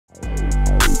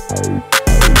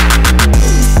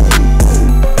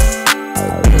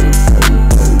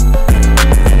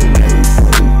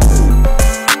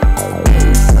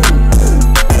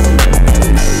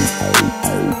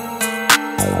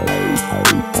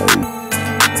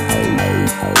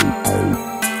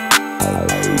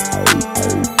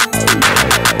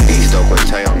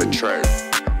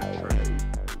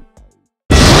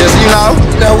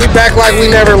We back like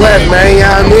we never left, man. You know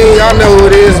what I mean? Y'all know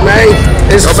who it is, man.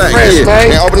 It's fresh, yeah,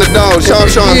 man. Open the door. Show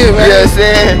them. Yeah, man. You know what I'm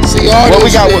saying? See all what this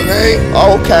we got shit, man.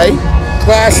 Okay.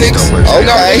 Classics. Okay. You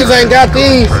know, niggas ain't got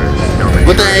these.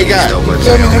 What they ain't got?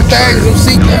 Show me them things, them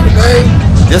seatbelts, man.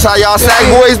 This how y'all Sac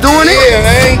boys doing it? Yeah,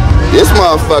 man. This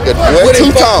motherfucker, boy,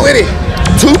 two-tone.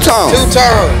 Two-tone.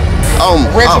 Two-tone.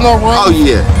 Original room. Oh,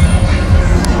 yeah.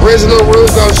 Original roof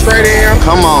goes straight in.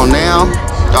 Come on now.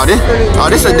 Oh,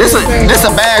 this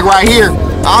a bag right here.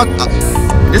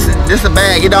 This a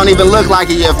bag. It don't even look like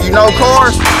it. If you know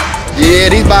cars, yeah,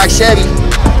 these box Chevy.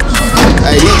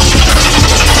 Hey,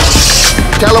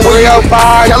 tell them where you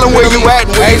at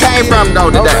and where you came from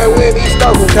though today. We're in East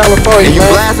Oakland, California. And you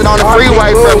blasted on the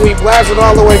freeway from. We blasted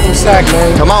all the way from Sac,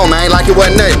 man. Come on, man, like it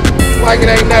wasn't nothing. Like it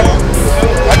ain't nothing.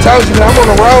 I told you, man, I'm on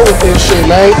the road with this shit,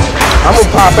 man. I'm gonna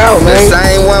pop out, man. The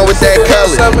same one with that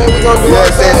color. Man, we gonna do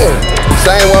our thing.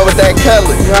 Same one with that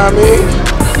color. You know what I mean?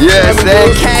 Yes, that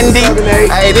candy.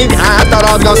 Hey, I thought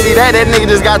I was gonna see that. That nigga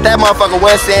just got that motherfucker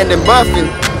West End and Buffin.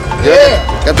 Yeah.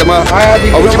 Got the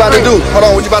motherfucker. Oh, what you about to do? Hold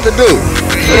on, what you about to do?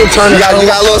 You got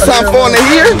a little something for in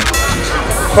here?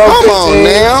 Come on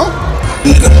now.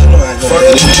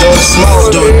 Small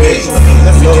doing big. You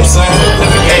know what I'm saying?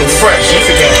 Ain't fresh. You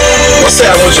forget. What's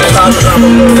that with you?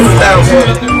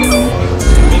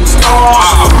 Oh,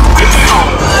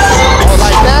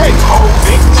 like that?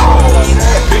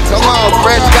 Come on,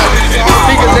 Fresh. You got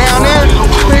speakers down there?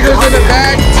 Speakers in the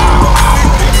back.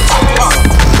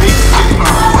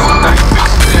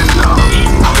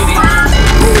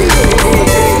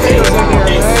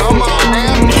 Come on,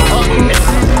 man.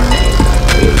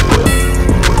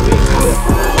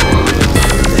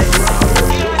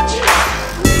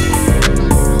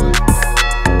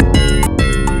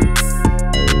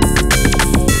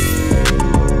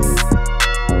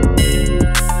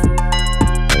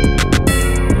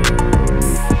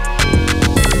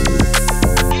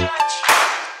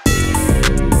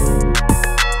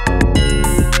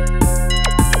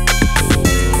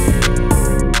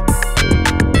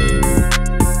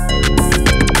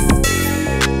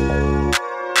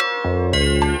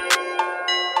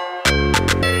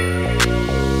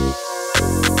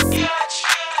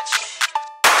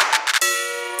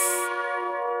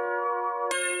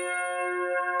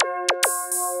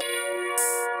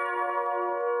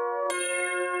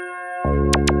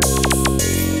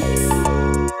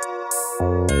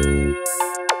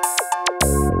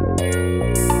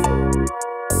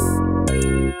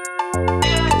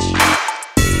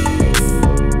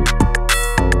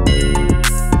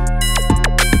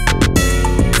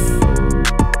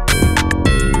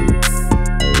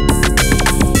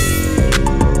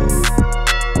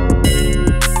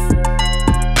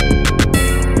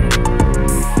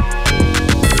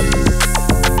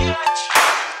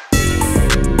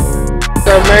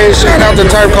 Man, shout out to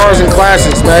Turf Cars and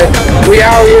Classics, man. We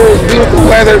out here, it's beautiful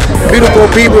weather, beautiful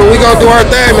people. We gonna do our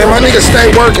thing, man. My niggas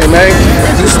stay working, man.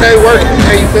 You stay working,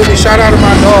 man. You feel me? Shout out to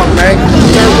my dog, man.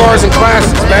 Turf Cars and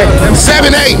Classics, man.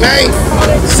 7-8, man.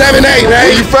 7-8, man.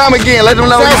 Where you from again? Let them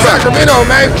know where you from. Sacramento,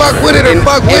 man. Fuck with it or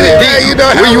fuck with it, man. You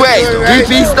know how where you at?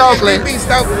 EP Stokely. EP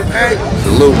Stokely, man.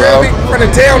 Salute, bro. From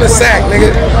the town of Sac,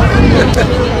 nigga.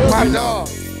 My dog.